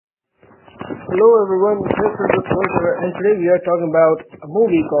Hello everyone, this is the Filter, and today we are talking about a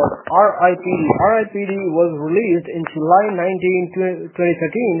movie called R.I.P.D. R.I.P.D. was released in July 19, 2013,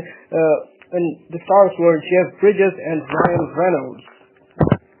 and the stars were Jeff Bridges and Ryan Reynolds.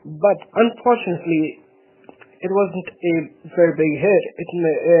 But unfortunately, it wasn't a very big hit.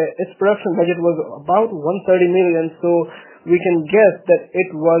 Its production budget was about 130 million, so we can guess that it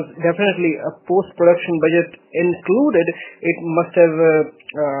was definitely a post-production budget included. It must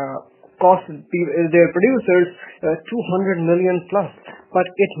have cost their producers 200 million plus, but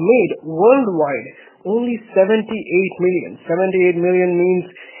it made worldwide only 78 million. 78 million means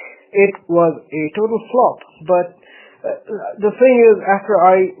it was a total flop. But the thing is, after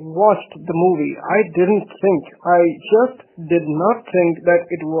I watched the movie, I just did not think that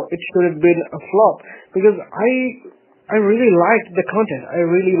it should have been a flop, because I really liked the content. I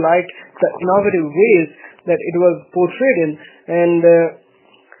really liked the innovative ways that it was portrayed in, and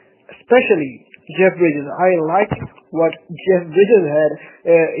especially Jeff Bridges. I liked what Jeff Bridges had,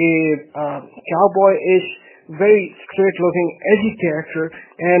 a cowboy-ish, very straight-looking, edgy character,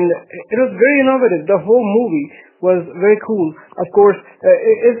 and it was very innovative. The whole movie was very cool. Of course,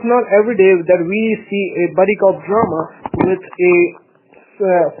 it's not every day that we see a buddy cop drama with a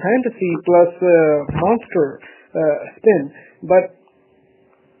fantasy plus monster spin, but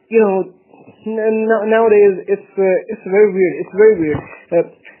nowadays it's very weird. It's very weird.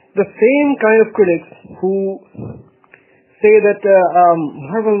 The same kind of critics who say that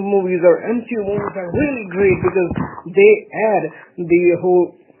Marvel movies or MCU movies are really great because they add the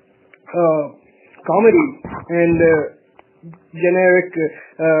whole comedy and generic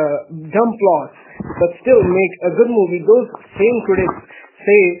dumb plots, but still make a good movie. Those same critics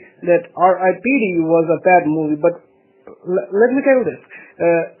say that R.I.P.D. was a bad movie, but let me tell you this.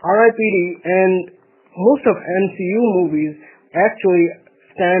 R.I.P.D. and most of MCU movies actually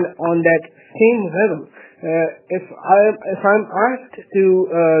stand on that same level. If I'm asked to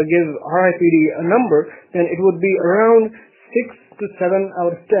give R.I.P.D. a number, then it would be around 6 to 7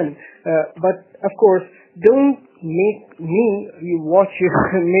 out of 10. But of course, don't make you watch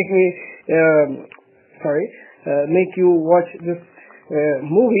this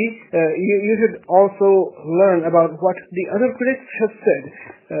movie. You should also learn about what the other critics have said.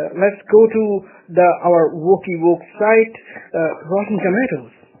 Let's go to our woke site, Rotten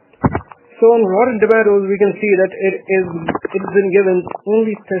Tomatoes. So on Rotten Tomatoes, we can see that it's been given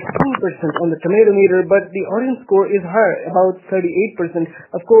only 13% on the tomato meter, but the audience score is higher, about 38%.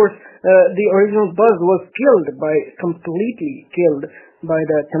 Of course, the original buzz was completely killed by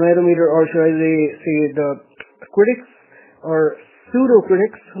the tomato meter, or should I say the critics or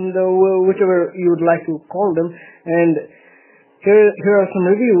pseudo-critics, whichever you would like to call them. And here are some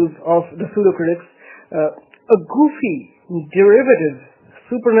reviews of the pseudo-critics. A goofy, derivative,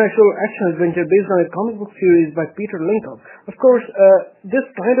 supernatural action adventure based on a comic book series by Peter Linkoff. Of course, this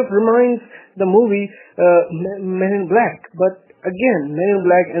kind of reminds the movie Men in Black, but again, Men in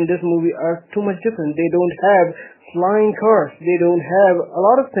Black and this movie are too much different. They don't have flying cars. They don't have a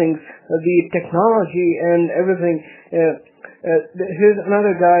lot of things, the technology and everything. Here's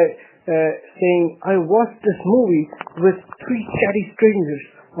another guy saying, I watched this movie with 3 chatty strangers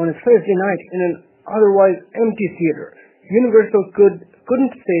on a Thursday night in an otherwise empty theater. Universal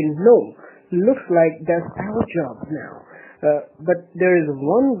couldn't say no. Looks like that's our job now. But there is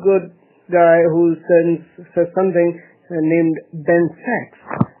one good guy who says something named Ben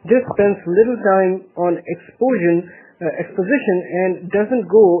Sachs. This spends little time on exposition and doesn't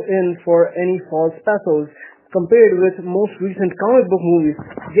go in for any false pathos compared with most recent comic book movies.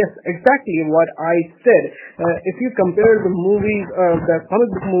 Yes, exactly what I said. If you compare the movies, the comic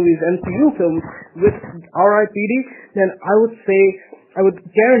book movies, MCU films with R.I.P.D., then I would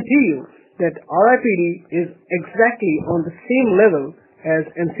guarantee you that R.I.P.D. is exactly on the same level as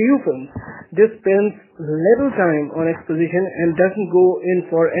MCU films. This spends little time on exposition and doesn't go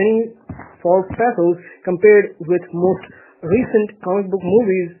in for any false pathos compared with most recent comic book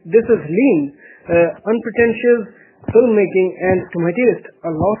movies. This is lean, unpretentious filmmaking, and to my taste,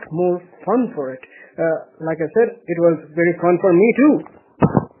 a lot more fun for it. Like I said, it was very fun for me too.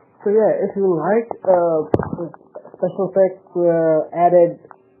 So yeah, if you like special effects, added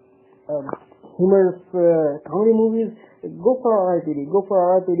humorous comedy movies, go for R.I.P.D. Go for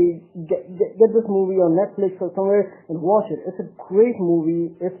R.I.P.D. Get this movie on Netflix or somewhere and watch it. It's a great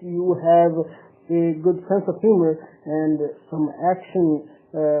movie if you have a good sense of humor and some action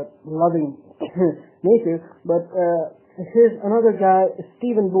loving nature. But here's another guy,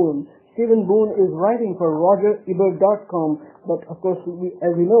 Stephen Boone. Stephen Boone is writing for RogerEbert.com, but of course,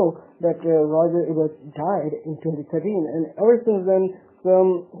 as we know, that Roger Ebert died in 2013, and ever since then,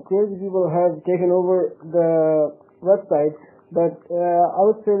 some crazy people have taken over the website, but I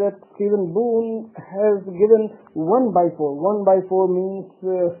would say that Stephen Boone has given 1/4. 1/4 means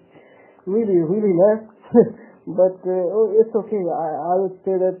really less, but it's okay. I would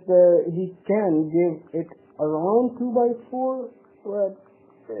say that he can give it around 2/4, but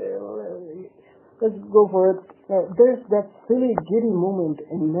let's go for it. There's that silly giddy moment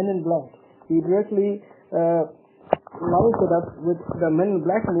in Men in Black. He directly lines it up with the Men in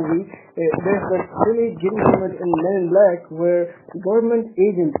Black movie. There's that silly giddy moment in Men in Black where government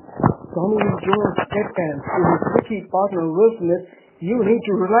agent Tommy Lee Jones deadpans to his tricky partner Will Smith, "You need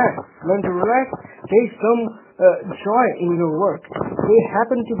to relax. Learn to relax. Take some joy in your work." They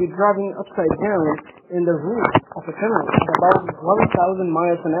happen to be driving upside down in the roof of a tunnel at about 1,000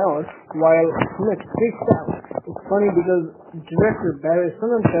 miles an hour while Smith freaks out. It's funny because director Barry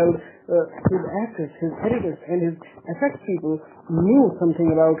Sonnenfeld, his actors, his editors, and his effects people knew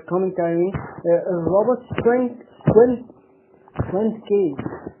something about comic timing. Robert Trent Cage,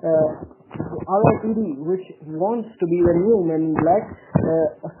 R.I.P.D, which wants to be the new Men in Black,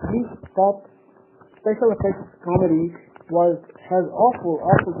 a sleek pop special effects comedy, has awful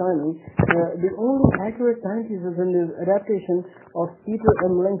timing. The only accurate timepieces in this adaptation of Peter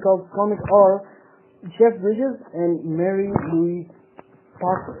M. Lenkov's comic are Jeff Bridges and Mary Louise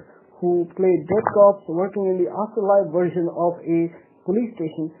Parker, who play dead cops working in the afterlife version of a police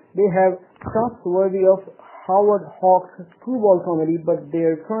station. They have chops worthy of Howard Hawks' screwball comedy, but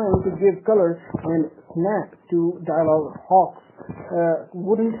they're trying to give color and snap to dialogue. Hawks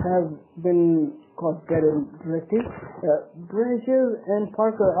wouldn't have been caught dead in directing. Bridges and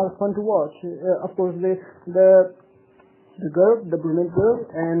Parker are fun to watch. Of course, the girl, the brunette girl,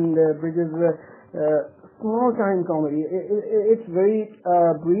 and Bridges' small time comedy. It's very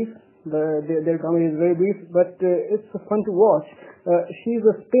brief. Their comedy is very brief, but it's fun to watch. She's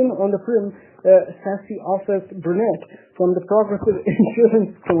a spin on the film sassy office brunette from the Progressive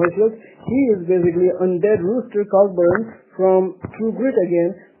Insurance commercials. He is basically undead rooster Cogburn from True Grit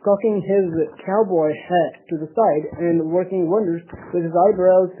again, cocking his cowboy hat to the side and working wonders with his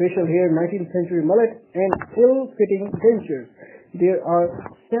eyebrows, facial hair, 19th century mullet, and ill-fitting dentures. There are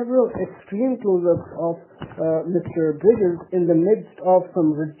several extreme close-ups of Mr. Bridges in the midst of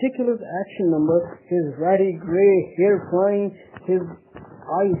some ridiculous action number, his ratty gray hair flying, his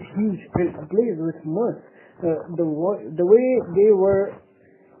eyes huge and ablaze with mirth. The way they were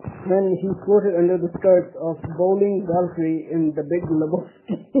when he floated under the skirts of Bowling Belfry in The Big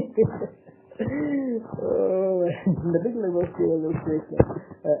Lebowski. The Big Lebowski was a great film.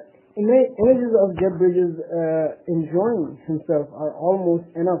 Images of Jeff Bridges enjoying himself are almost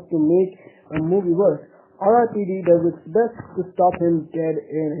enough to make a movie work. R.I.P.D does its best to stop him dead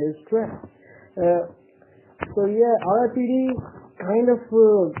in his tracks. R.I.P.D kind of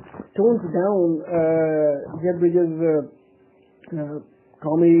tones down Jeff Bridges'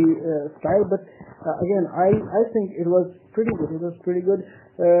 comedy style, but again, I think it was pretty good. It was pretty good.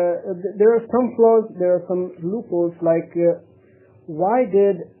 There are some flaws. There are some loopholes. Like, why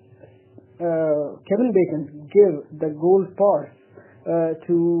did Kevin Bacon give the gold pass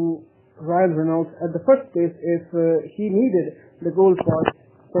to Ryan Reynolds at the first place if he needed the gold pass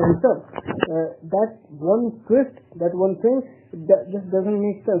for himself? That one twist, that one thing, that just doesn't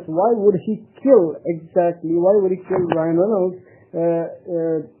make sense. Why would he kill exactly? Why would he kill Ryan Reynolds?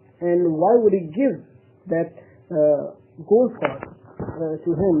 And why would he give that gold pass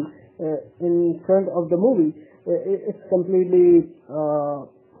to him in front of the movie? It's completely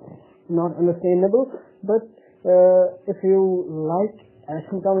not understandable, but if you like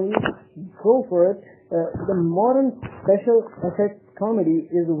action comedy, go for it. The modern special effects comedy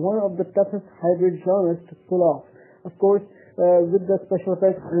is one of the toughest hybrid genres to pull off. Of course, with the special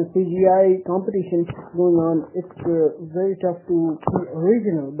effects and CGI competition going on, it's very tough to be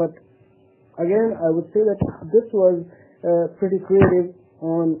original. But again, I would say that this was pretty creative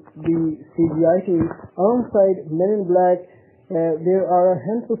on the CGI team. Alongside Men in Black, there are a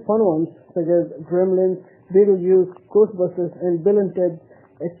handful of fun ones, such as Gremlins, Beetlejuice, Ghostbusters, and Bill and Ted's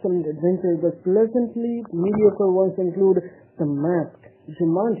Excellent Adventure. The pleasantly mediocre ones include The Mask,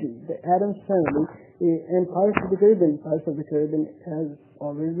 Jumanji, The Addams Family, and Pirates of the Caribbean. Pirates of the Caribbean has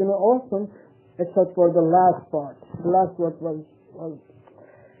always been awesome, except for the last part. The last part was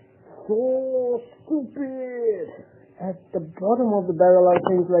so stupid. At the bottom of the barrel are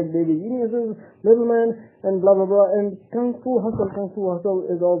things like Baby Geniuses, Little Man, and blah blah blah. And Kung Fu Hustle. Kung Fu Hustle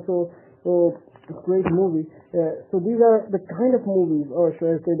is also a great movie. So these are the kind of movies, or should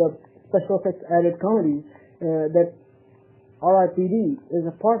I say, the special effects added comedies that R.I.P.D is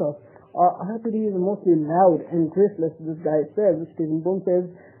a part of. R.I.P.D is mostly loud and graceless, this guy says. Stephen Boone says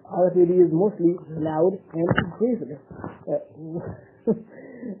R.I.P.D is mostly loud and graceless.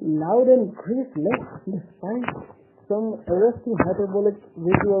 Loud and graceless, despite some arresting hyperbolic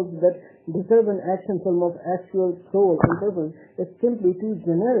visuals that deserve an action film of actual soul and purpose, it's simply too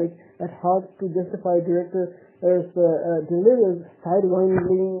generic at heart to justify director's delirious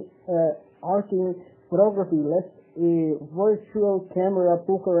sidewinding, arcing photography, lest a virtual camera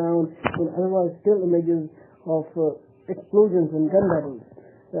poke around in otherwise still images of explosions and gun battles.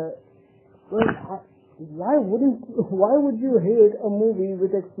 Why would you hate a movie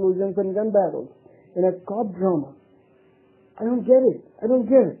with explosions and gun battles in a cop drama? I don't get it. I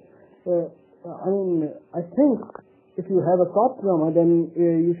think if you have a cop drama, then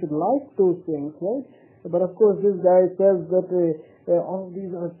you should like those things, right? But of course, this guy says that all of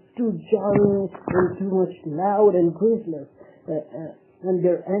these are too jarring and too much loud and graceless, and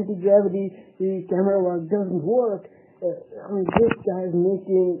their anti-gravity camera work doesn't work. This guy is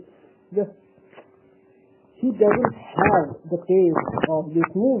making just. He doesn't have the taste of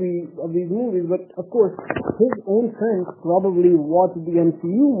these movies, but of course, his own friends probably watch the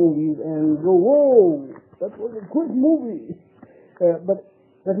MCU movies and go, "Whoa, that was a good movie." But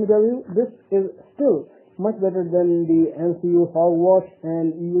let me tell you, this is still much better than the MCU hogwash,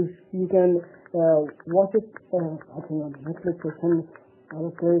 and you can watch it. I think on Netflix or some other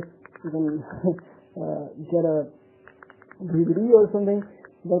place. You can get a DVD or something.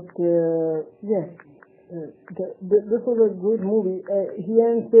 But this was a good movie. He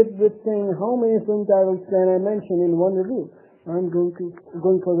ends it with saying, "How many film titles can I mention in one review? I'm going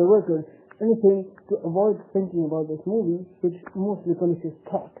for the record. Anything to avoid thinking about this movie, which mostly punishes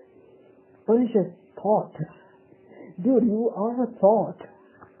thought." Punishes thought. Dude, you are a thought.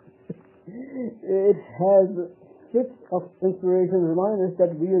 It has fits of inspiration, reminders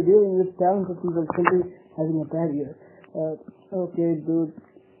that we are dealing with talented people simply having a bad year. Okay, dude.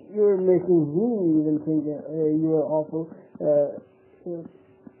 You're making me even think you're awful.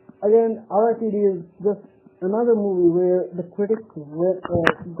 Again, R.I.P.D is just another movie where the critics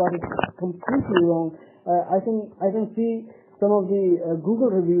got it completely wrong. I can see some of the Google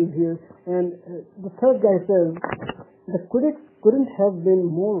reviews here, and the third guy says the critics couldn't have been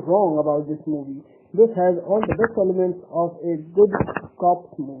more wrong about this movie. This has all the best elements of a good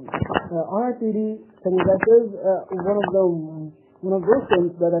cop movie. R.I.P.D. second guy says one of those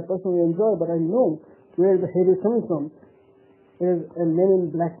films that I personally enjoy, but I know where the hate is coming from, is a Men in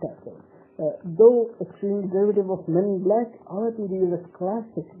Black chapter. Though extreme derivative of Men in Black, R.I.P.D is a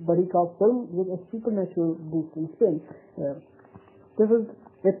classic buddy cop film with a supernatural boost in spin. This is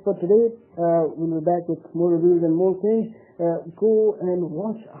it for today. We'll be back with more reviews and more things. Go and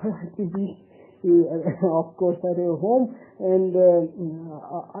watch R.I.P.D. Of course, at your home, and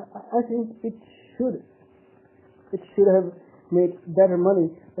I think it should have made better money.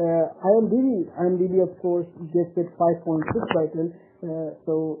 IMDb of course gives it 5.6 right now.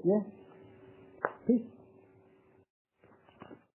 So yeah, peace.